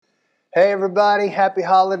Hey everybody, happy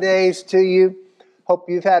holidays to you. Hope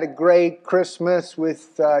you've had a great Christmas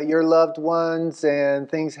with your loved ones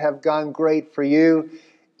and things have gone great for you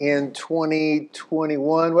in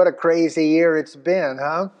 2021. What a crazy year it's been,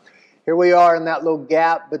 huh? Here we are in that little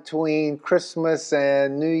gap between Christmas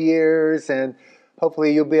and New Year's, and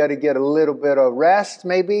hopefully you'll be able to get a little bit of rest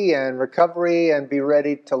maybe and recovery and be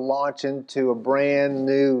ready to launch into a brand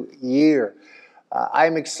new year.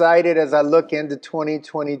 I'm excited as I look into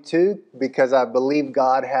 2022 because I believe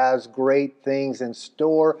God has great things in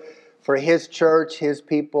store for His church, His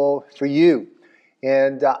people, for you.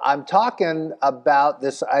 And I'm talking about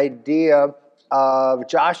this idea of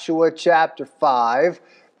Joshua chapter 5.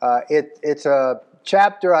 It's a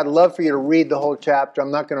chapter, I'd love for you to read the whole chapter.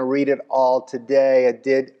 I'm not going to read it all today. I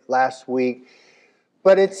did last week.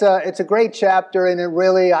 But it's a great chapter, and it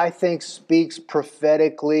really, I think, speaks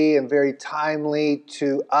prophetically and very timely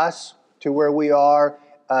to us, to where we are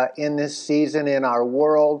in this season in our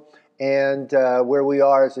world, and where we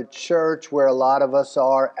are as a church, where a lot of us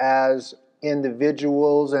are as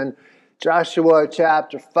individuals. And Joshua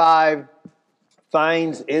chapter 5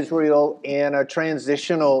 finds Israel in a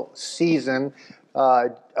transitional season.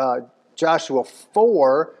 Joshua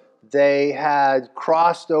 4, they had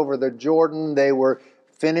crossed over the Jordan. They were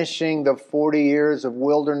finishing the 40 years of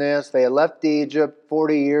wilderness. They had left Egypt,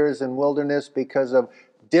 40 years in wilderness because of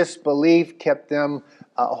disbelief, kept them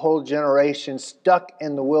a whole generation stuck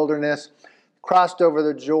in the wilderness. Crossed over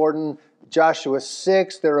the Jordan. Joshua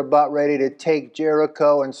 6, they're about ready to take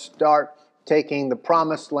Jericho and start taking the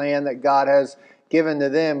promised land that God has given to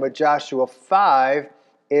them. But Joshua 5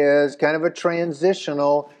 is kind of a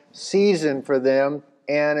transitional season for them.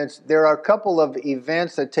 And there are a couple of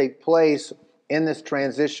events that take place in this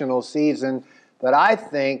transitional season that I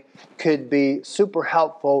think could be super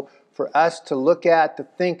helpful for us to look at, to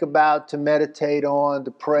think about, to meditate on,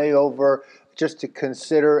 to pray over, just to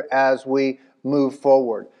consider as we move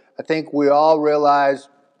forward. I think we all realize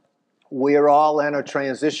we are all in a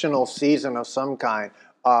transitional season of some kind.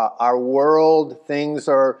 Our world, things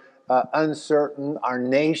are uncertain. Our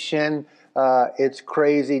nation, it's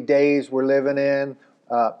crazy days we're living in.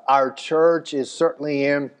 Our church is certainly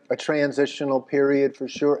in a transitional period for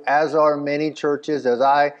sure, as are many churches. As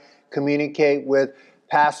I communicate with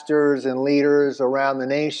pastors and leaders around the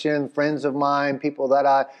nation, friends of mine, people that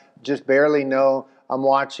I just barely know, I'm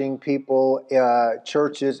watching people,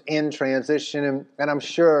 churches in transition, and I'm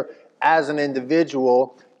sure as an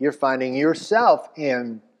individual, you're finding yourself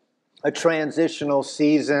in a transitional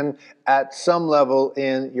season at some level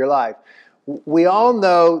in your life. We all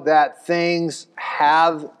know that things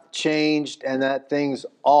have changed and that things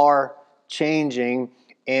are changing.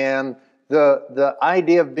 And the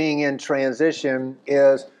idea of being in transition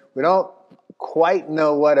is we don't quite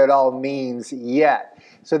know what it all means yet.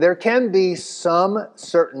 So there can be some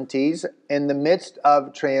certainties in the midst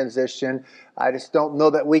of transition. I just don't know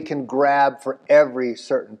that we can grab for every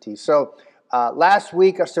certainty. So last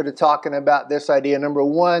week I started talking about this idea. Number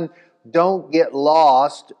one, don't get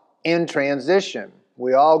lost in transition.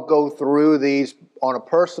 We all go through these on a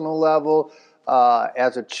personal level.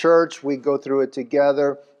 As a church, we go through it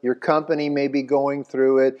together. Your company may be going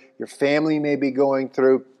through it. Your family may be going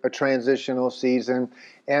through a transitional season.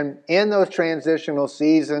 And in those transitional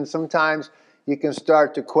seasons, sometimes you can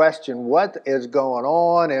start to question what is going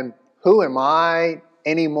on and who am I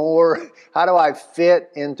anymore? How do I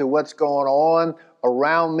fit into what's going on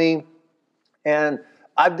around me? And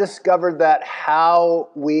I've discovered that how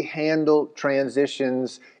we handle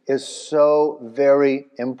transitions is so very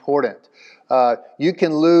important. You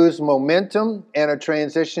can lose momentum in a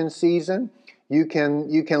transition season. You can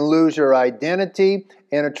lose your identity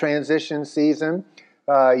in a transition season.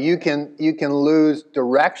 You can lose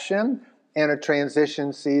direction in a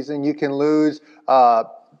transition season. You can lose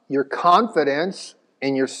your confidence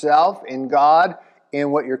in yourself, in God,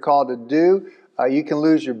 in what you're called to do. You can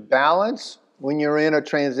lose your balance when you're in a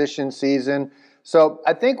transition season. So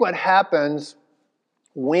I think what happens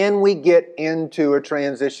when we get into a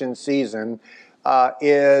transition season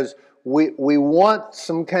is we want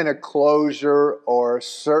some kind of closure or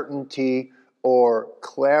certainty or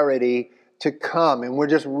clarity to come, and we're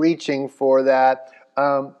just reaching for that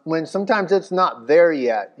when sometimes it's not there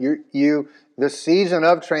yet. The season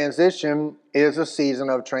of transition is a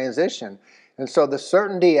season of transition, and so the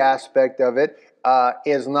certainty aspect of it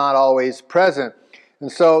is not always present.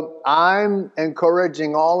 And so I'm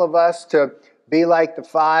encouraging all of us to be like the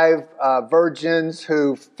 5 virgins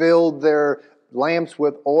who filled their lamps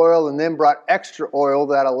with oil and then brought extra oil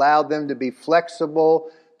that allowed them to be flexible,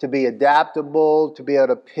 to be adaptable, to be able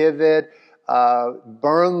to pivot,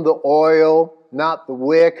 burn the oil not the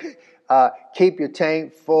wick. Keep your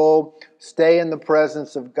tank full. Stay in the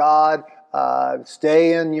presence of God.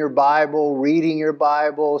 Stay in your Bible, reading your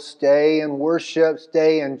Bible. Stay in worship.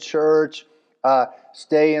 Stay in church.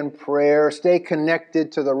 Stay in prayer. Stay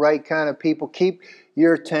connected to the right kind of people. Keep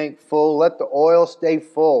your tank full. Let the oil stay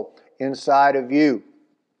full inside of you.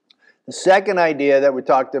 The second idea that we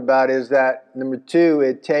talked about is that, number 2,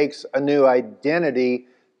 it takes a new identity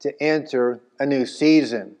to enter a new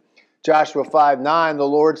season. Joshua 5:9, the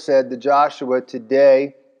Lord said to Joshua,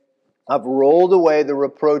 "Today I've rolled away the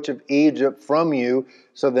reproach of Egypt from you."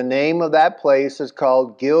 So the name of that place is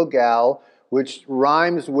called Gilgal, which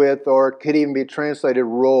rhymes with, or could even be translated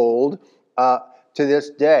rolled, to this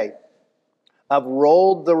day. I've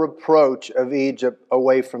rolled the reproach of Egypt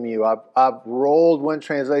away from you. I've rolled, one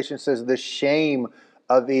translation says, the shame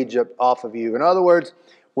of Egypt off of you. In other words,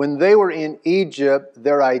 when they were in Egypt,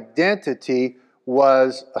 their identity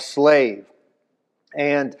was a slave.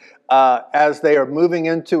 And as they are moving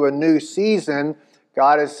into a new season,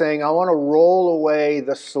 God is saying, I want to roll away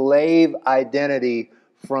the slave identity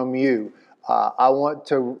from you. I want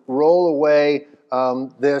to roll away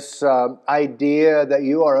this idea that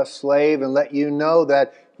you are a slave and let you know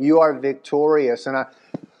that you are victorious. And the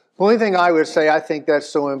only thing I would say, I think that's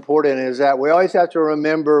so important, is that we always have to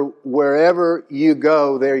remember wherever you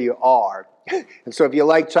go, there you are. And so if you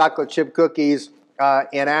like chocolate chip cookies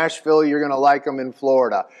in Asheville, you're going to like them in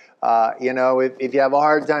Florida. If you have a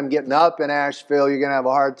hard time getting up in Asheville, you're going to have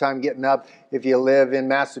a hard time getting up if you live in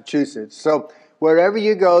Massachusetts. So wherever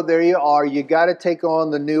you go, there you are. You got to take on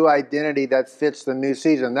the new identity that fits the new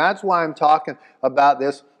season. That's why I'm talking about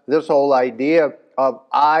this whole idea of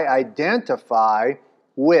I identify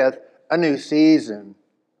with a new season.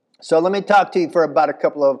 So let me talk to you for about a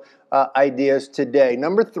couple of ideas today.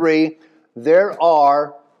 Number 3, there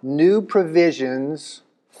are new provisions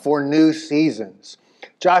for new seasons.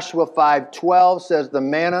 Joshua 5:12 says, the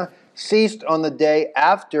manna ceased on the day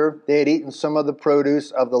after they had eaten some of the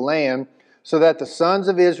produce of the land, so that the sons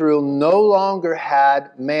of Israel no longer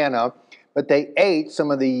had manna, but they ate some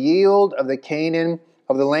of the yield of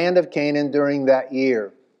the land of Canaan during that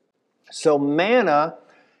year. So manna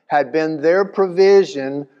had been their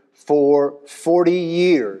provision for 40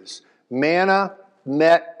 years. Manna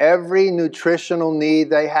met every nutritional need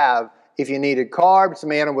they have. If you needed carbs,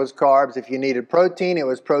 manna was carbs. If you needed protein, it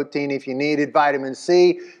was protein. If you needed vitamin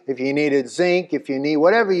C, if you needed zinc, if you need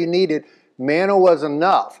whatever you needed, manna was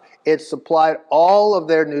enough. It supplied all of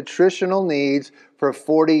their nutritional needs for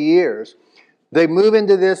 40 years. They move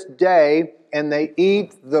into this day and they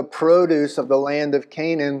eat the produce of the land of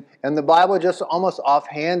Canaan. And the Bible just almost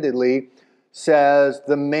offhandedly says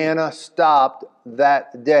the manna stopped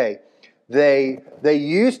that day. They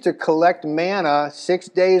used to collect manna 6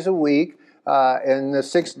 days a week. And the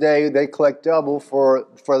 6th day they collect double for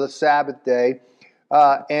the Sabbath day.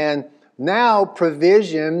 And now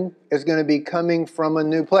provision is going to be coming from a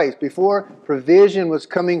new place. Before, provision was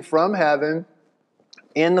coming from heaven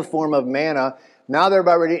in the form of manna. Now they're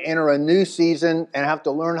about ready to enter a new season and have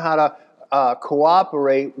to learn how to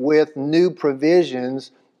cooperate with new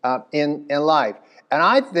provisions in life. And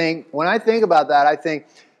I think, when I think about that, I think,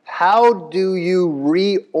 how do you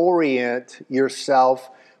reorient yourself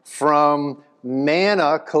from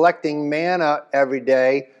manna, collecting manna every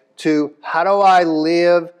day, to how do I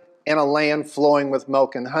live in a land flowing with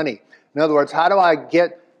milk and honey? In other words, how do I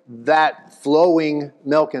get that flowing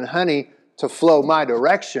milk and honey to flow my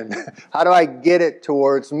direction? How do I get it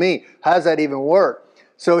towards me? How does that even work?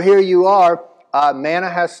 So here you are, manna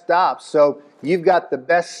has stopped. So you've got the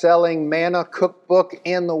best-selling manna cookbook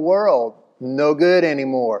in the world. No good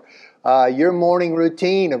anymore. Your morning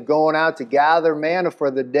routine of going out to gather manna for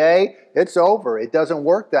the day, it's over. It doesn't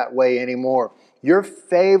work that way anymore. Your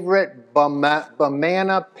favorite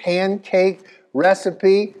banana pancake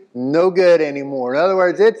recipe, no good anymore. In other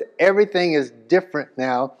words, everything is different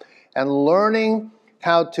now. And learning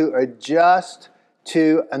how to adjust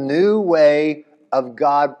to a new way of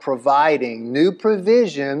God providing new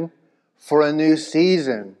provision for a new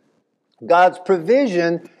season. God's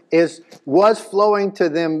provision was flowing to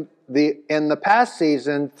them in the past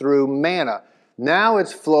season through manna. Now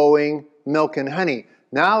it's flowing milk and honey.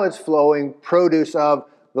 Now it's flowing produce of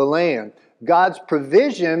the land. God's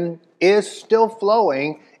provision is still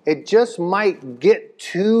flowing. It just might get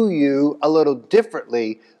to you a little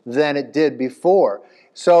differently than it did before.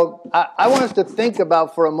 So I want us to think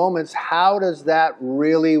about for a moment, how does that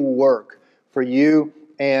really work for you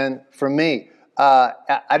and for me?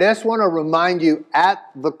 I just want to remind you, at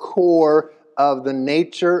the core of the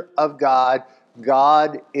nature of God,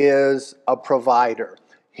 God is a provider.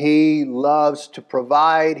 He loves to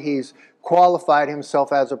provide. He's qualified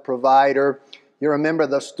himself as a provider. You remember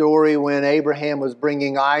the story when Abraham was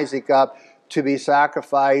bringing Isaac up to be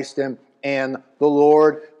sacrificed, and the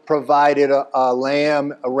Lord provided a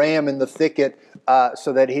ram in the thicket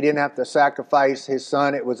so that he didn't have to sacrifice his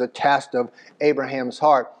son. It was a test of Abraham's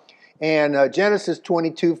heart. And Genesis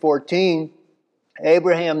 22:14,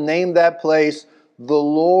 Abraham named that place, "The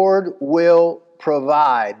Lord will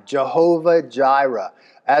provide," Jehovah Jireh.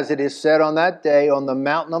 As it is said on that day, on the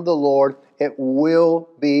mountain of the Lord, it will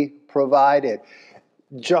be provided.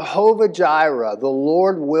 Jehovah Jireh, the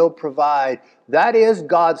Lord will provide. That is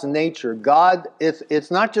God's nature. God,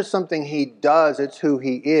 it's not just something He does, it's who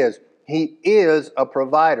He is. He is a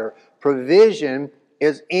provider. Provision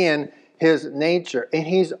is in His nature. And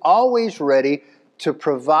He's always ready to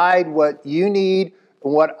provide what you need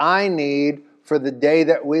and what I need for the day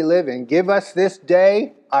that we live in. Give us this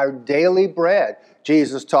day our daily bread.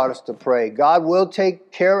 Jesus taught us to pray. God will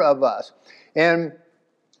take care of us. And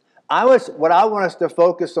what I want us to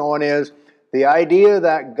focus on is the idea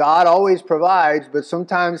that God always provides, but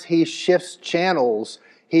sometimes He shifts channels.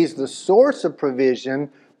 He's the source of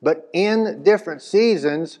provision, but in different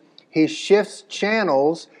seasons, He shifts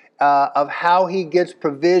channels of how He gets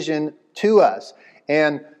provision to us.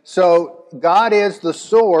 And so God is the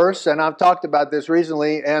source, and I've talked about this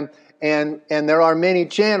recently, and there are many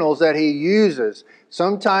channels that He uses.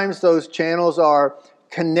 Sometimes those channels are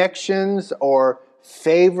connections or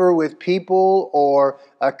favor with people, or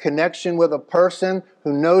a connection with a person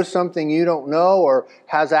who knows something you don't know, or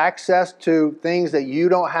has access to things that you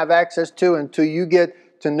don't have access to until you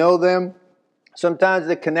get to know them. Sometimes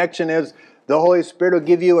the connection is the Holy Spirit will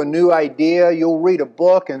give you a new idea. You'll read a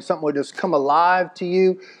book and something will just come alive to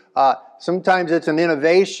you. Sometimes it's an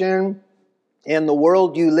innovation in the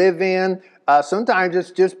world you live in. Sometimes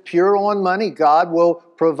it's just pure on money. God will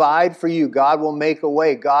provide for you. God will make a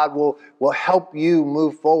way. God will help you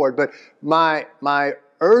move forward. But my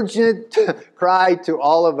urgent cry to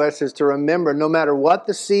all of us is to remember, no matter what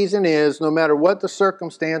the season is, no matter what the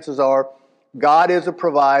circumstances are, God is a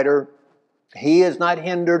provider. He is not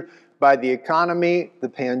hindered by the economy, the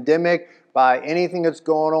pandemic, by anything that's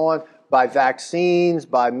going on, by vaccines,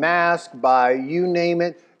 by masks, by you name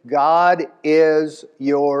it. God is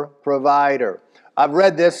your provider. I've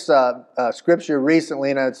read this scripture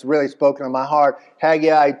recently, and it's really spoken to my heart.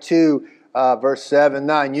 Haggai 2, verse 7,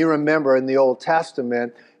 9. You remember in the Old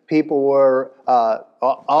Testament, people were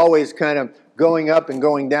always kind of going up and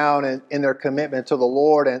going down in their commitment to the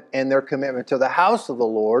Lord and their commitment to the house of the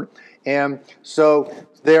Lord. And so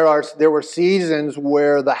there were seasons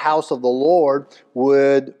where the house of the Lord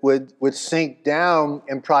would sink down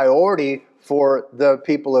in priority for the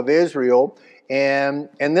people of Israel. And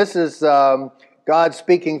this is God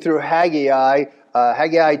speaking through Haggai,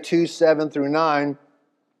 Haggai 2, 7 through 9.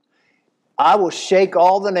 I will shake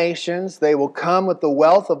all the nations. They will come with the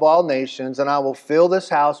wealth of all nations, and I will fill this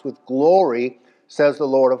house with glory, says the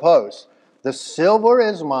Lord of hosts. The silver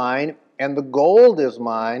is mine, and the gold is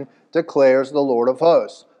mine, declares the Lord of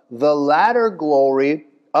hosts. The latter glory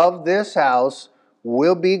of this house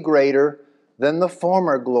will be greater than the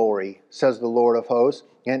former glory, says the Lord of hosts.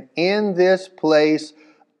 And in this place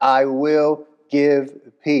I will give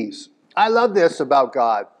peace. I love this about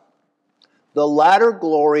God. The latter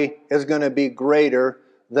glory is going to be greater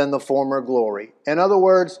than the former glory. In other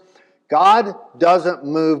words, God doesn't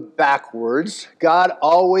move backwards. God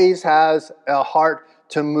always has a heart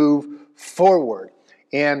to move forward.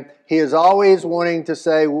 And He is always wanting to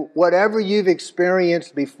say, whatever you've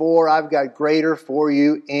experienced before, I've got greater for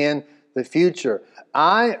you in the future.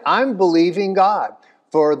 I'm believing God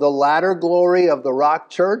for the latter glory of the Rock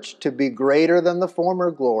Church to be greater than the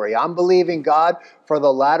former glory. I'm believing God for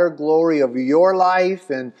the latter glory of your life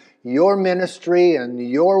and your ministry and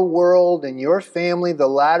your world and your family. The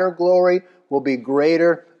latter glory will be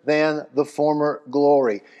greater than the former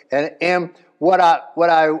glory. And what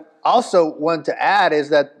I also want to add is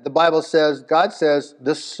that the Bible says, God says,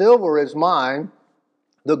 the silver is mine,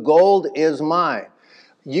 the gold is mine.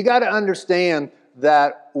 You got to understand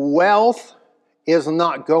that wealth is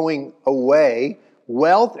not going away.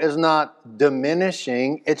 Wealth is not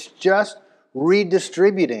diminishing. It's just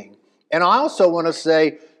redistributing. And I also want to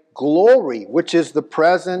say glory, which is the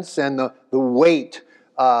presence and the weight,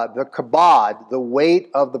 the kabod, the weight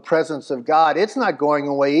of the presence of God. It's not going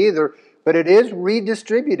away either, but it is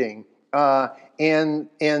redistributing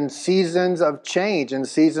in seasons of change, in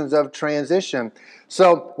seasons of transition.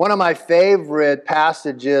 So one of my favorite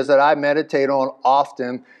passages that I meditate on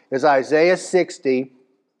often is Isaiah 60,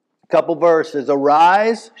 a couple verses.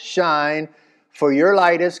 Arise, shine, For your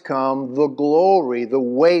light has come, the glory, the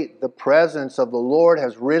weight, the presence of the Lord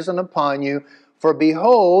has risen upon you. For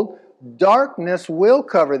behold, darkness will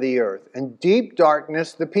cover the earth, and deep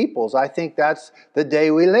darkness the peoples. I think that's the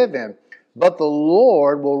day we live in. But the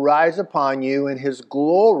Lord will rise upon you, and his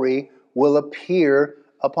glory will appear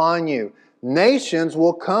upon you. Nations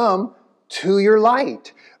will come to your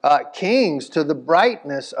light, kings to the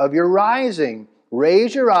brightness of your rising.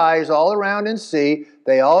 Raise your eyes all around and see.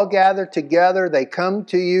 They all gather together. They come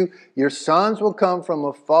to you. Your sons will come from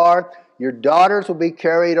afar. Your daughters will be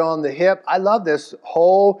carried on the hip. I love this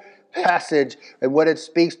whole passage and what it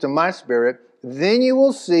speaks to my spirit. Then you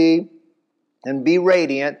will see and be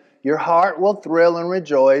radiant. Your heart will thrill and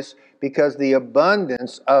rejoice, because the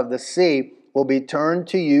abundance of the sea will be turned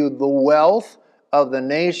to you. The wealth of the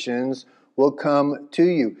nations will come to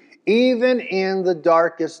you. Even in the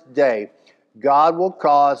darkest day, God will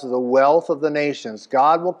cause the wealth of the nations.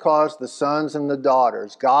 God will cause the sons and the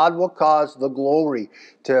daughters. God will cause the glory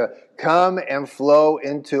to come and flow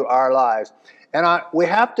into our lives. And we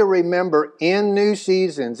have to remember, in new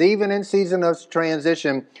seasons, even in season of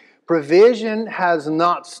transition, provision has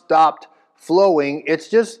not stopped flowing. It's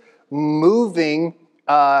just moving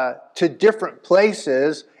to different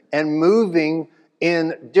places and moving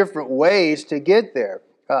in different ways to get there.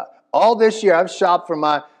 All this year, I've shopped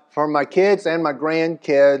for my kids and my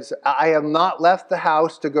grandkids. I have not left the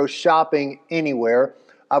house to go shopping anywhere.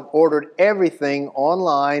 I've ordered everything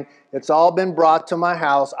online. It's all been brought to my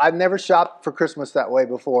house. I've never shopped for Christmas that way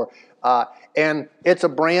before. And it's a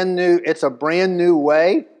brand new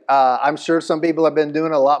way. I'm sure some people have been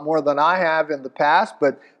doing a lot more than I have in the past,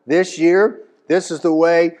 but this year, this is the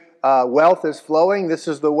way wealth is flowing. This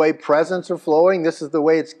is the way presents are flowing. This is the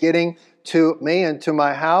way it's getting to me and to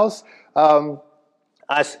my house.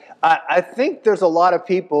 I think there's a lot of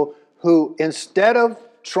people who, instead of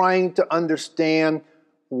trying to understand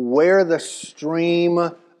where the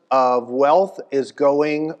stream of wealth is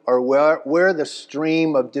going, or where the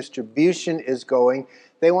stream of distribution is going,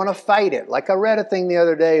 they want to fight it. Like I read a thing the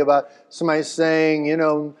other day about somebody saying,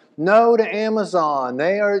 no to Amazon.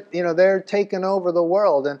 They're taking over the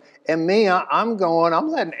world. And me, I'm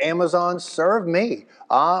letting Amazon serve me.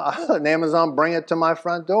 I'm letting Amazon bring it to my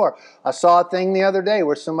front door. I saw a thing the other day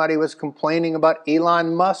where somebody was complaining about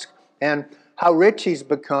Elon Musk and how rich he's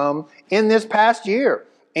become in this past year.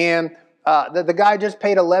 And the guy just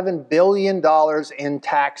paid $11 billion in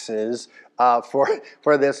taxes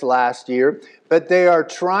for this last year. But they are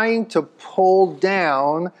trying to pull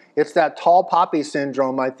down, it's that tall poppy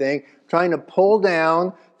syndrome, I think, trying to pull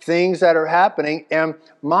down things that are happening. And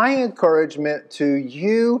my encouragement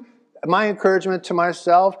to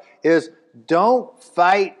myself is, don't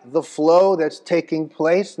fight the flow that's taking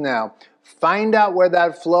place now. Find out where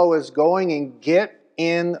that flow is going and get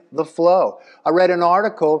in the flow. I read an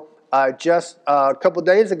article just a couple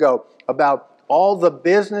days ago about all the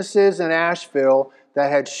businesses in Asheville that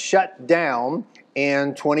had shut down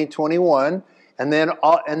in 2021, and then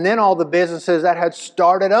all the businesses that had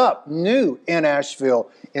started up new in Asheville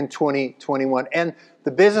in 2021. And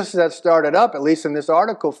the businesses that started up, at least in this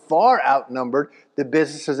article, far outnumbered the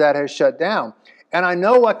businesses that had shut down. And I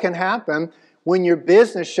know what can happen when your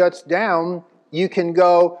business shuts down. You can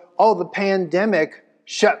go, oh, the pandemic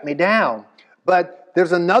shut me down. But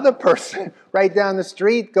there's another person right down the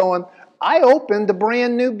street going, I opened a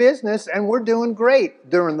brand new business and we're doing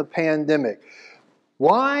great during the pandemic.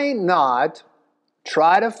 Why not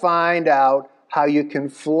try to find out how you can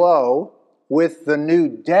flow with the new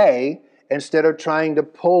day instead of trying to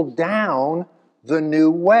pull down the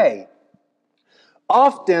new way?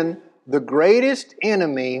 Often, the greatest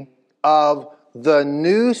enemy of the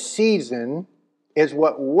new season is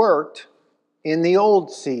what worked in the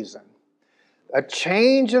old season. A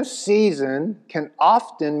change of season can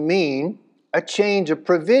often mean a change of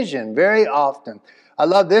provision, very often. I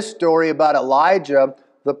love this story about Elijah,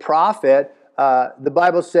 the prophet. The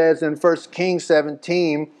Bible says in 1 Kings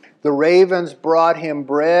 17, the ravens brought him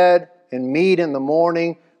bread and meat in the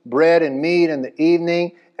morning, bread and meat in the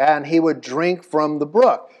evening, and he would drink from the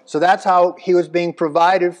brook. So that's how he was being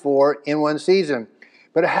provided for in one season.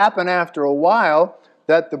 But it happened after a while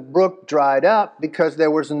that the brook dried up because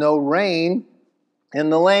there was no rain in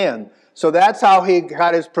the land. So that's how he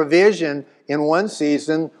got his provision in one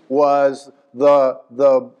season, was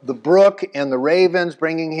the brook and the ravens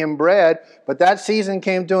bringing him bread. But that season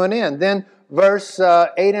came to an end. Then verse 8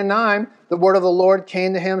 and 9, the word of the Lord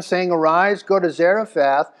came to him, saying, Arise, go to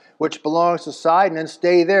Zarephath, which belongs to Sidon, and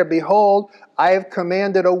stay there. Behold, I have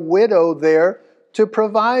commanded a widow there to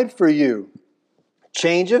provide for you.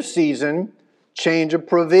 Change of season, change of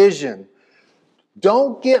provision.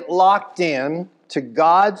 Don't get locked in to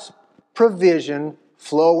God's provision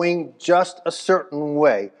flowing just a certain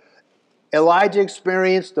way. Elijah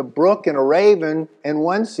experienced a brook and a raven in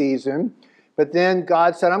one season, but then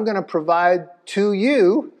God said, I'm going to provide to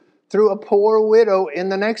you through a poor widow in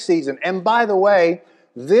the next season. And by the way,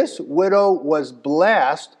 this widow was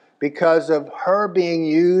blessed because of her being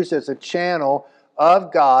used as a channel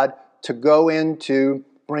of God to go into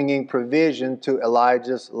bringing provision to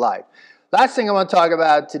Elijah's life. Last thing I want to talk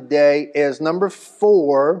about today is number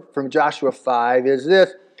 4 from Joshua 5 is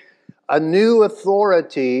this: a new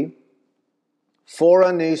authority for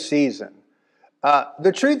a new season.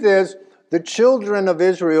 The truth is, the children of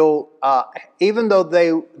Israel, even though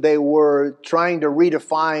they were trying to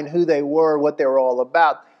redefine who they were, what they were all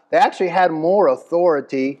about, they actually had more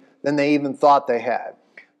authority than they even thought they had.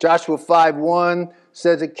 Joshua 5:1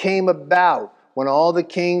 says, it came about when all the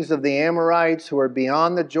kings of the Amorites who were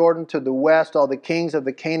beyond the Jordan to the west, all the kings of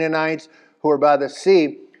the Canaanites who were by the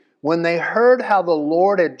sea, when they heard how the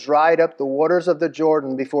Lord had dried up the waters of the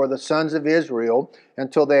Jordan before the sons of Israel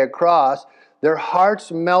until they had crossed, their hearts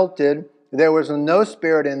melted. There was no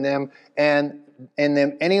spirit in them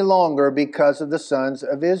any longer because of the sons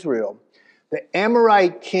of Israel. The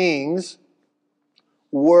Amorite kings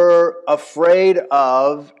were afraid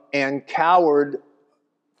of and cowered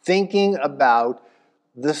thinking about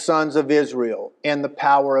the sons of Israel and the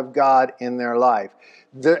power of God in their life.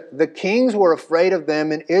 The kings were afraid of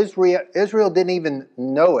them, and Israel didn't even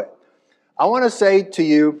know it. I want to say to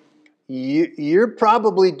you, you're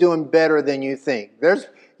probably doing better than you think.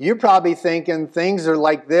 You're probably thinking things are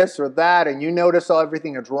like this or that, and you notice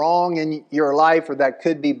everything is wrong in your life or that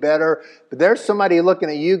could be better. But there's somebody looking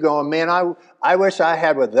at you going, man, I wish I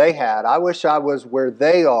had what they had. I wish I was where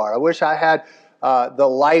they are. I wish I had the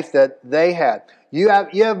life that they had. You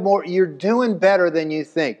have more. You're doing better than you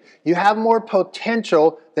think. You have more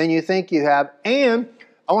potential than you think you have. And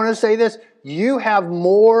I want to say this: you have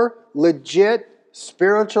more legit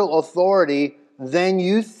spiritual authority than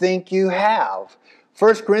you think you have.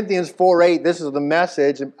 1 Corinthians 4:8, this is the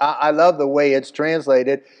Message. I love the way it's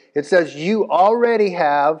translated. It says, you already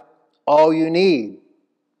have all you need.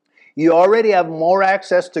 You already have more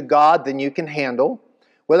access to God than you can handle.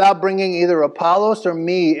 Without bringing either Apollos or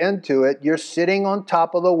me into it, you're sitting on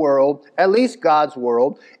top of the world, at least God's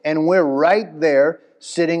world, and we're right there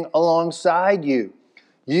sitting alongside you.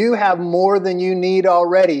 You have more than you need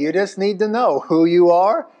already. You just need to know who you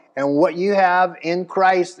are and what you have in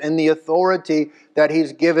Christ and the authority that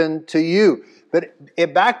He's given to you. But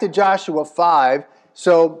back to Joshua 5.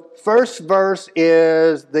 So first verse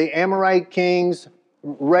is the Amorite kings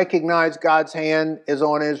recognize God's hand is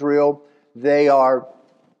on Israel. They are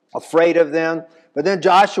afraid of them. But then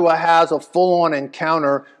Joshua has a full-on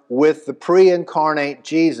encounter with the pre-incarnate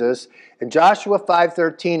Jesus. In Joshua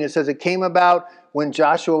 5:13, it says, it came about when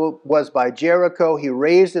Joshua was by Jericho, he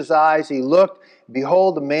raised his eyes, he looked,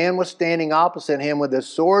 behold, a man was standing opposite him with his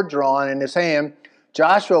sword drawn in his hand.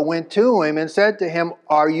 Joshua went to him and said to him,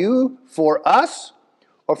 are you for us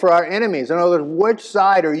or for our enemies? In other words, which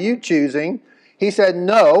side are you choosing? He said,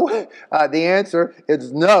 no. The answer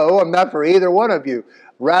is no, I'm not for either one of you.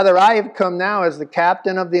 Rather, I have come now as the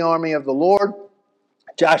captain of the army of the Lord.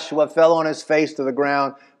 Joshua fell on his face to the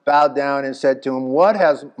ground, bowed down, and said to him, what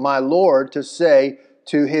has my Lord to say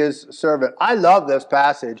to his servant? I love this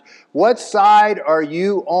passage. What side are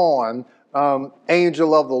you on,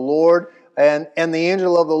 angel of the Lord? And the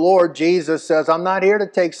angel of the Lord, Jesus, says, I'm not here to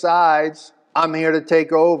take sides. I'm here to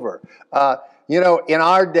take over. In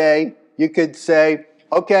our day, you could say,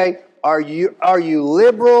 okay, are you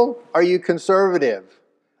liberal? Are you conservative?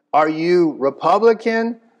 Are you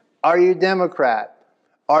Republican? Are you Democrat?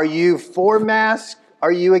 Are you for mask?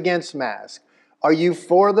 Are you against mask? Are you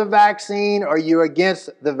for the vaccine? Are you against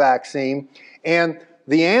the vaccine? And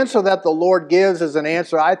the answer that the Lord gives is an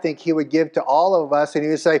answer I think He would give to all of us. And He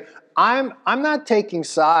would say, I'm not taking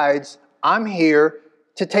sides. I'm here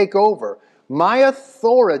to take over. My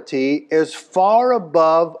authority is far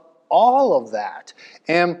above all of that.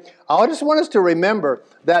 And I just want us to remember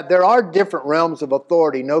that there are different realms of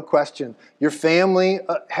authority, no question. Your family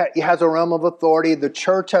has a realm of authority. The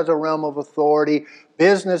church has a realm of authority.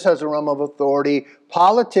 Business has a realm of authority.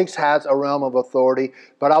 Politics has a realm of authority.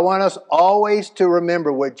 But I want us always to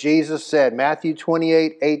remember what Jesus said. Matthew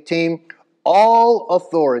 28:18, all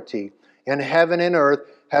authority in heaven and earth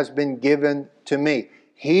has been given to me.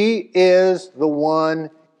 He is the one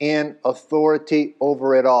in authority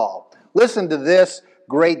over it all. Listen to this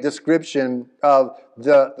great description of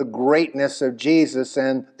the greatness of Jesus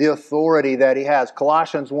and the authority that He has.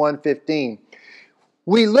 Colossians 1:15.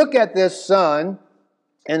 We look at this Son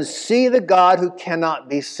and see the God who cannot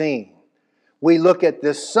be seen. We look at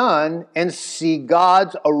the Son and see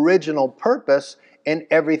God's original purpose in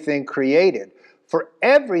everything created. For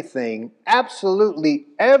everything, absolutely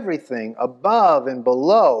everything, above and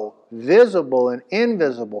below, visible and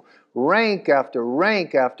invisible, rank after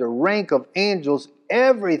rank after rank of angels,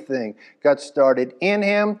 everything got started in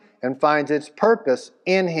Him and finds its purpose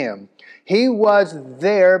in Him. He was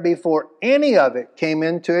there before any of it came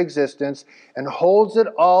into existence and holds it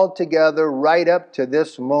all together right up to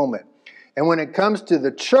this moment. And when it comes to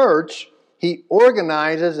the church, He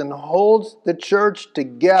organizes and holds the church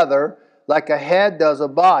together like a head does a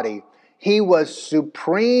body. He was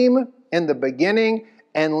supreme in the beginning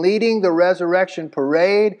and leading the resurrection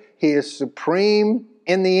parade. He is supreme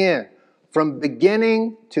in the end. From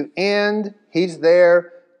beginning to end, He's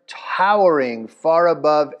there, towering far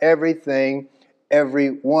above everything,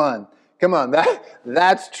 everyone. Come on,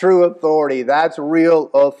 that's true authority. That's real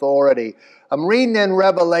authority. I'm reading in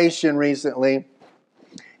Revelation recently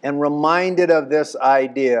and reminded of this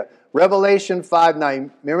idea. Revelation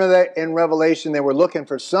 5:9. Remember that in Revelation they were looking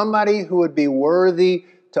for somebody who would be worthy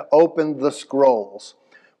to open the scrolls.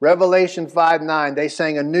 Revelation 5:9, they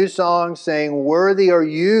sang a new song saying, "Worthy are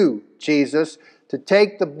you, Jesus, to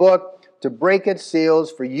take the book, to break its seals,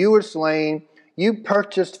 for you were slain. You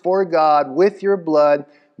purchased for God with your blood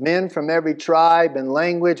men from every tribe and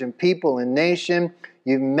language and people and nation.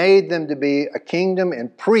 You've made them to be a kingdom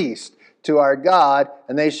and priests to our God,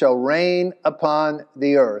 and they shall reign upon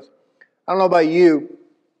the earth." I don't know about you,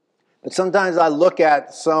 but sometimes I look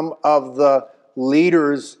at some of the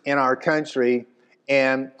leaders in our country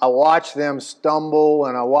and I watch them stumble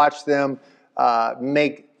and I watch them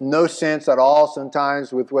make no sense at all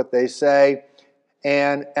sometimes with what they say.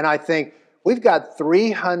 And I think we've got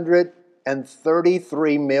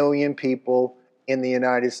 333 million people in the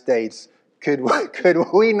United States. Could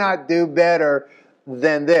we not do better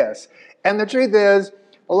than this? And the truth is,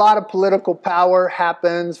 a lot of political power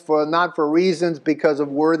happens not for reasons because of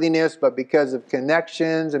worthiness, but because of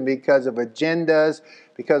connections and because of agendas,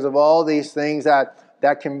 because of all these things that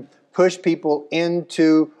can push people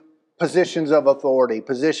into positions of authority,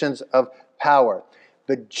 positions of power.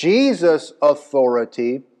 But Jesus'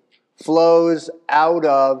 authority flows out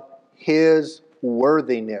of His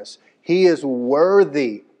worthiness. He is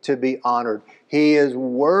worthy to be honored. He is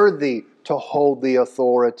worthy to hold the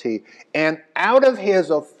authority. And out of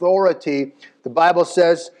His authority, the Bible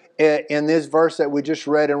says in this verse that we just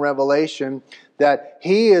read in Revelation, that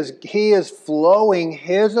He is flowing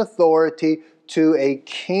His authority to a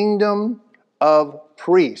kingdom of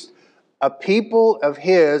priests, a people of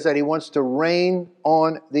His that He wants to reign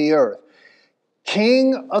on the earth.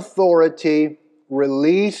 King authority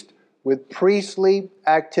released with priestly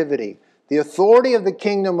activity. The authority of the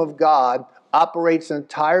kingdom of God operates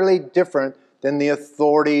entirely different than the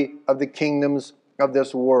authority of the kingdoms of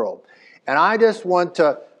this world. And I just want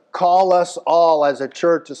to call us all as a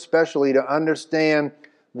church especially to understand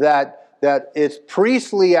that it's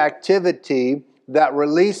priestly activity that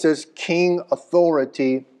releases king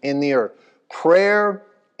authority in the earth. Prayer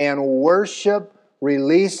and worship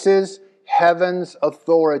releases heaven's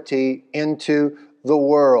authority into the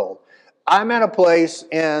world. I'm at a place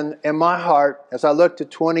in my heart as I look to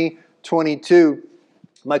 2022,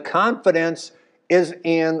 my confidence is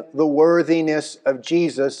in the worthiness of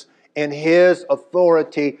Jesus and His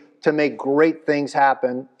authority to make great things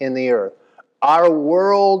happen in the earth. Our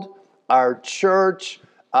world, our church,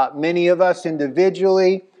 many of us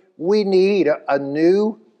individually, we need a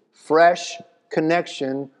new, fresh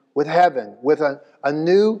connection with heaven, with a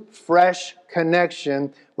new, fresh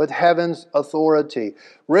connection with heaven's authority.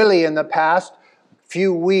 Really, in the past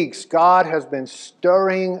few weeks, God has been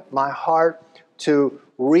stirring my heart to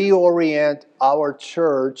reorient our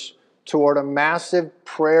church toward a massive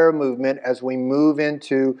prayer movement as we move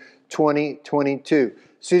into 2022.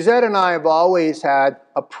 Suzette and I have always had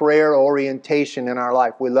a prayer orientation in our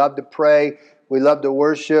life. We love to pray, we love to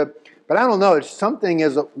worship, but I don't know, something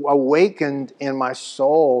is awakened in my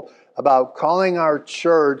soul about calling our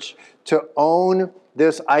church to own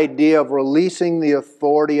this idea of releasing the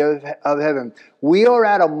authority of heaven. We are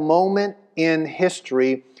at a moment in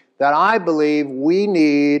history that I believe we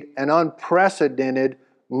need an unprecedented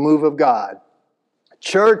move of God.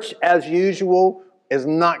 Church, as usual, is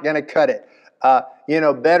not going to cut it.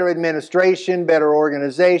 Better administration, better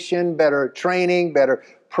organization, better training, better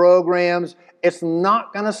programs. It's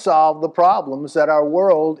not going to solve the problems that our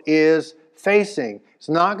world is facing. It's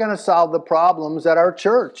not going to solve the problems that our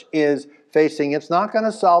church is facing. It's not going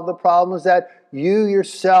to solve the problems that you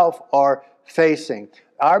yourself are facing.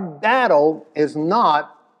 Our battle is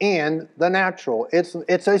not in the natural. It's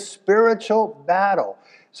a spiritual battle.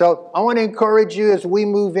 So I want to encourage you as we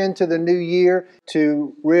move into the new year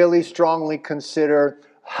to really strongly consider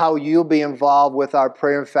how you'll be involved with our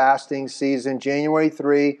prayer and fasting season, January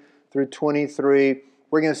 3 through 23.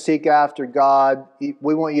 We're going to seek after God.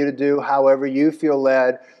 We want you to do however you feel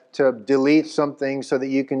led to delete some things so that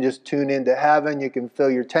you can just tune into heaven. You can fill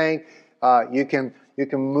your tank. You can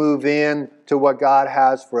move in to what God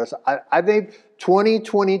has for us. I think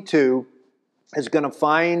 2022 is going to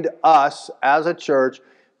find us as a church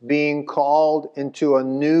being called into a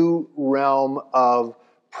new realm of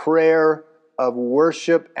prayer, of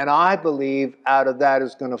worship, and I believe out of that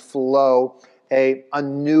is going to flow a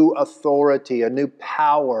new authority, a new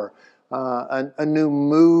power, a new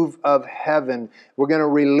move of heaven. We're going to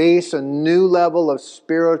release a new level of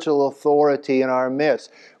spiritual authority in our midst.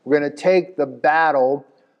 We're going to take the battle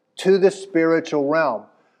to the spiritual realm.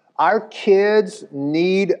 Our kids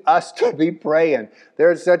need us to be praying.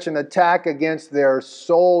 There's such an attack against their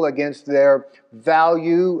soul, against their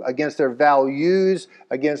value, against their values,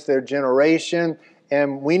 against their generation.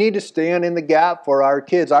 And we need to stand in the gap for our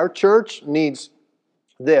kids. Our church needs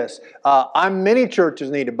this. Many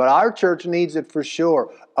churches need it, but our church needs it for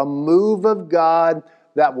sure. A move of God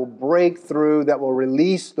that will break through, that will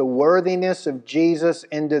release the worthiness of Jesus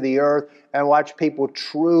into the earth and watch people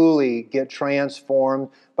truly get transformed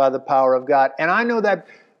by the power of God. And I know that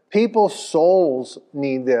people's souls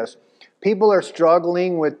need this. People are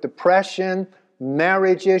struggling with depression,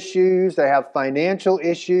 marriage issues, they have financial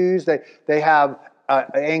issues, they have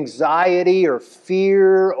anxiety or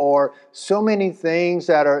fear or so many things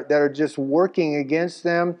that are just working against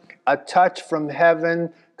them. A touch from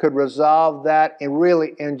heaven could resolve that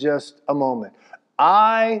in just a moment.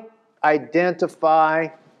 I identify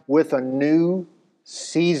with a new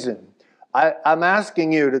season. I'm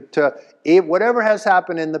asking you to whatever has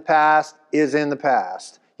happened in the past is in the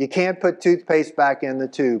past. You can't put toothpaste back in the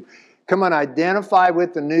tube. Come on, identify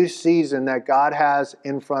with the new season that God has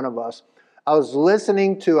in front of us. I was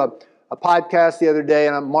listening to a podcast the other day,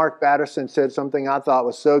 and Mark Batterson said something I thought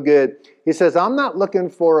was so good. He says, I'm not looking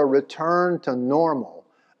for a return to normal.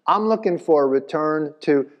 I'm looking for a return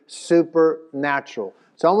to supernatural.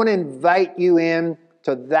 So I want to invite you in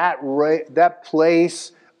to that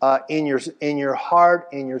place in your heart,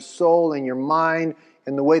 in your soul, in your mind,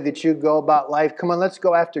 in the way that you go about life. Come on, let's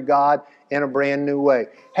go after God in a brand new way.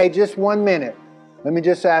 Hey, just 1 minute. Let me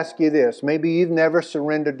just ask you this. Maybe you've never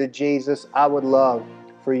surrendered to Jesus. I would love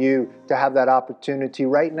for you to have that opportunity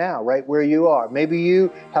right now, right where you are. Maybe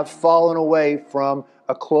you have fallen away from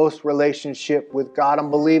a close relationship with God.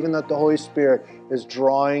 I'm believing that the Holy Spirit is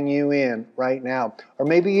drawing you in right now. Or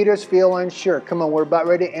maybe you just feel unsure. Come on, we're about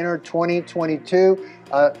ready to enter 2022.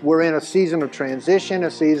 We're in a season of transition,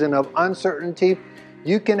 a season of uncertainty.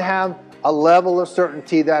 You can have a level of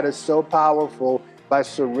certainty that is so powerful by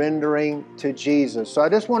surrendering to Jesus. So I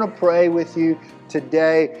just want to pray with you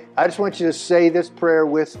today. I just want you to say this prayer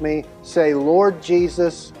with me. Say, Lord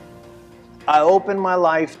Jesus, I open my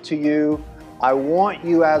life to you. I want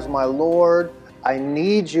you as my Lord. I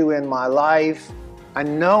need you in my life. I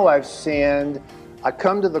know I've sinned. I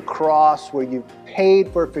come to the cross where you paid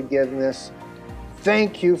for forgiveness.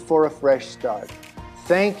 Thank you for a fresh start.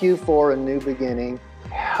 Thank you for a new beginning.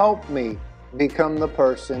 Help me become the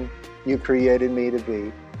person you created me to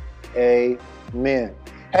be. Amen.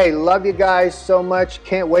 Hey, love you guys so much.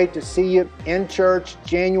 Can't wait to see you in church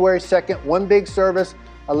January 2nd. One big service,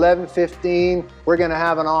 11:15. We're going to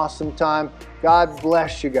have an awesome time. God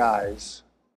bless you guys.